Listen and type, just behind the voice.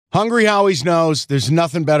Hungry Howie's knows there's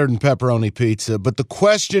nothing better than pepperoni pizza, but the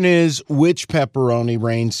question is, which pepperoni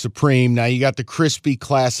reigns supreme? Now, you got the crispy,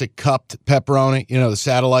 classic cupped pepperoni, the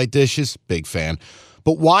satellite dishes, big fan.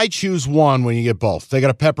 But why choose one when you get both? They got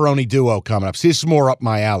a pepperoni duo coming up. See, this is more up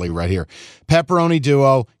my alley right here. Pepperoni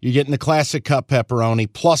duo, you're getting the classic cup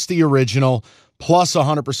pepperoni, plus the original, plus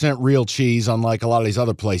 100% real cheese, unlike a lot of these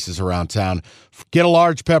other places around town. Get a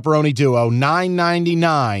large pepperoni duo,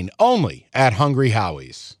 $9.99, only at Hungry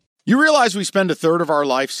Howie's. You realize we spend a third of our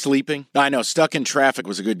life sleeping? I know, stuck in traffic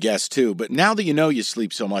was a good guess too, but now that you know you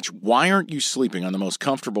sleep so much, why aren't you sleeping on the most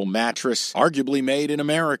comfortable mattress arguably made in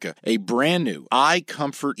America? A brand new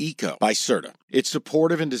iComfort Eco by Serta. It's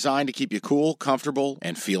supportive and designed to keep you cool, comfortable,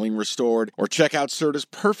 and feeling restored. Or check out Serta's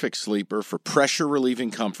Perfect Sleeper for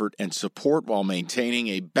pressure-relieving comfort and support while maintaining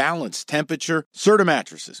a balanced temperature. Serta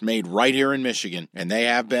mattresses made right here in Michigan, and they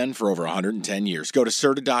have been for over 110 years. Go to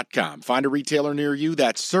Serta.com. Find a retailer near you.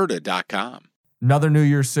 That's Serta.com. Another New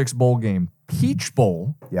Year's Six bowl game. Peach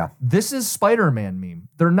Bowl. Yeah. This is Spider-Man meme.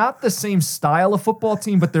 They're not the same style of football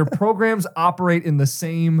team, but their programs operate in the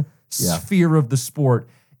same sphere of the sport.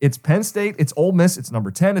 It's Penn State, it's Ole Miss, it's number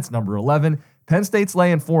 10, it's number 11. Penn State's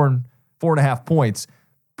laying 4.5 points.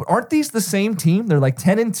 But aren't these the same team? They're like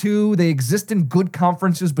 10-2. They exist in good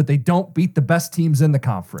conferences, but they don't beat the best teams in the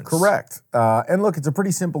conference. Correct. And look, it's a pretty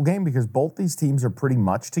simple game because both these teams are pretty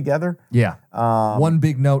much together. Yeah. One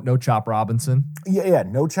big note, no Chop Robinson. Yeah,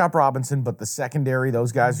 no Chop Robinson, but the secondary,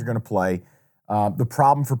 those guys are going to play. The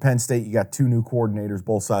problem for Penn State, you got two new coordinators,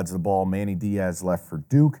 both sides of the ball. Manny Diaz left for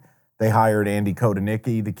Duke. They hired Andy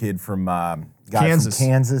Kodanicki, the kid from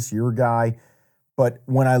Kansas, your guy. But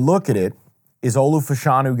when I look at it, is Olu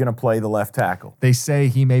Fashanu going to play the left tackle? They say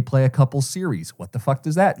he may play a couple series. What the fuck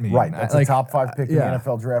does that mean? Right, that's a top 5 pick in the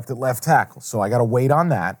NFL draft at left tackle. So I got to wait on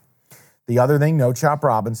that. The other thing, no Chop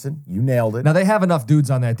Robinson. You nailed it. Now, they have enough dudes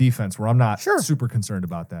on that defense where I'm not super concerned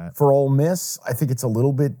about that. For Ole Miss, I think it's a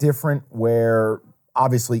little bit different where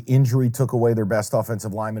obviously injury took away their best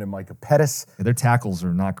offensive lineman in Micah Pettis. Yeah, their tackles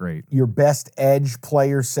are not great. Your best edge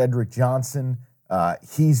player, Cedric Johnson,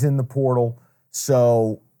 he's in the portal.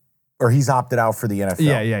 Or he's opted out for the NFL.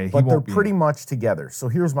 Yeah. But they're pretty much together. So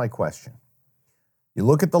here's my question. You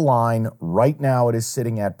look at the line. Right now it is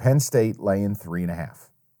sitting at Penn State laying 3.5.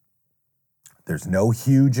 There's no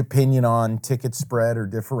huge opinion on ticket spread or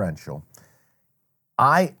differential.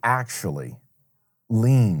 I actually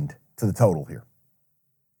leaned to the total here.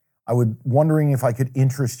 I was wondering if I could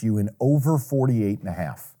interest you in over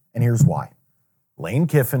 48.5. And here's why. Lane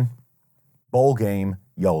Kiffin, bowl game,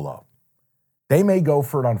 YOLO. They may go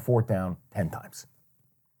for it on 4th down 10 times.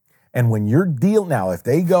 And when you're now, if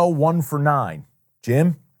they go 1 for 9,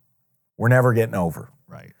 Jim, we're never getting over.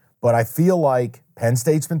 Right. But I feel like Penn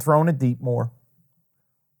State's been throwing it deep more.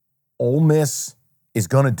 Ole Miss is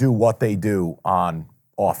going to do what they do on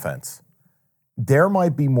offense. There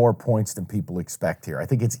might be more points than people expect here. I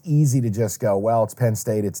think it's easy to just go, well, it's Penn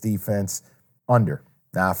State, it's defense, under.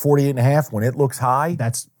 Now, 48.5, when it looks high,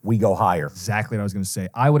 we go higher. Exactly what I was going to say.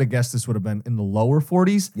 I would have guessed this would have been in the lower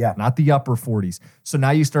 40s, not the upper 40s. So now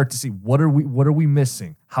you start to see, what are we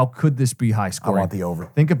missing? How could this be high scoring? I want the over.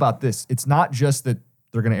 Think about this. It's not just that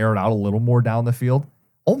they're going to air it out a little more down the field.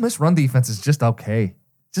 Ole Miss run defense is just okay.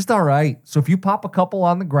 Just all right. So if you pop a couple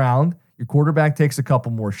on the ground, your quarterback takes a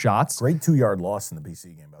couple more shots. Great 2-yard loss in the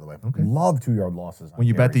BC game, by the way. Okay. Love 2-yard losses. When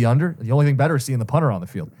you bet the under, the only thing better is seeing the punter on the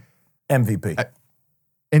field. MVP.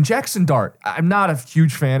 And Jackson Dart, I'm not a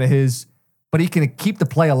huge fan of his, but he can keep the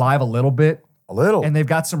play alive a little bit. A little. And they've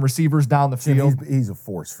got some receivers down the field. He's a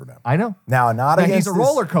force for them. I know. Now, he's a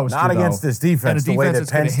roller coaster, Not against this defense, the way that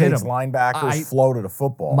Penn State's linebackers floated a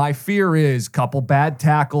football. My fear is couple bad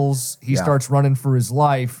tackles, he starts running for his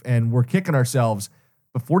life, and we're kicking ourselves.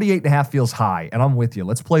 But 48.5 feels high, and I'm with you.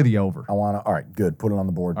 Let's play the over. All right, good. Put it on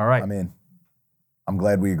the board. All right. I'm in. I'm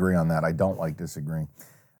glad we agree on that. I don't like disagreeing.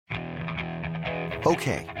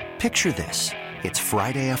 Okay, picture this. It's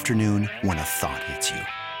Friday afternoon when a thought hits you.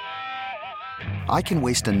 I can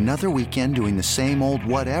waste another weekend doing the same old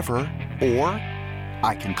whatever, or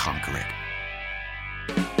I can conquer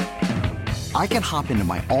it. I can hop into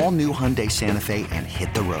my all-new Hyundai Santa Fe and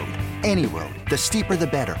hit the road. Any road. The steeper, the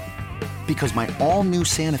better. Because my all-new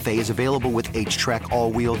Santa Fe is available with H-Track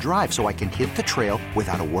all-wheel drive, so I can hit the trail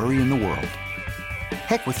without a worry in the world.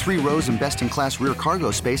 Heck, with 3 rows and best-in-class rear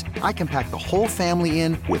cargo space, I can pack the whole family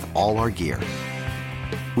in with all our gear.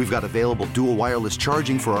 We've got available dual wireless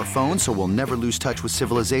charging for our phones, so we'll never lose touch with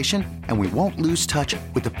civilization, and we won't lose touch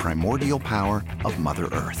with the primordial power of Mother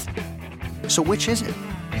Earth. So which is it?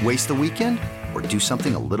 Waste the weekend or do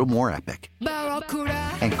something a little more epic?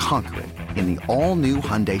 And conquer it in the all-new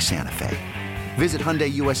Hyundai Santa Fe. Visit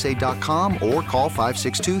HyundaiUSA.com or call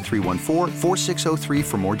 562-314-4603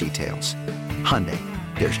 for more details. Hyundai,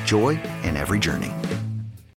 there's joy in every journey.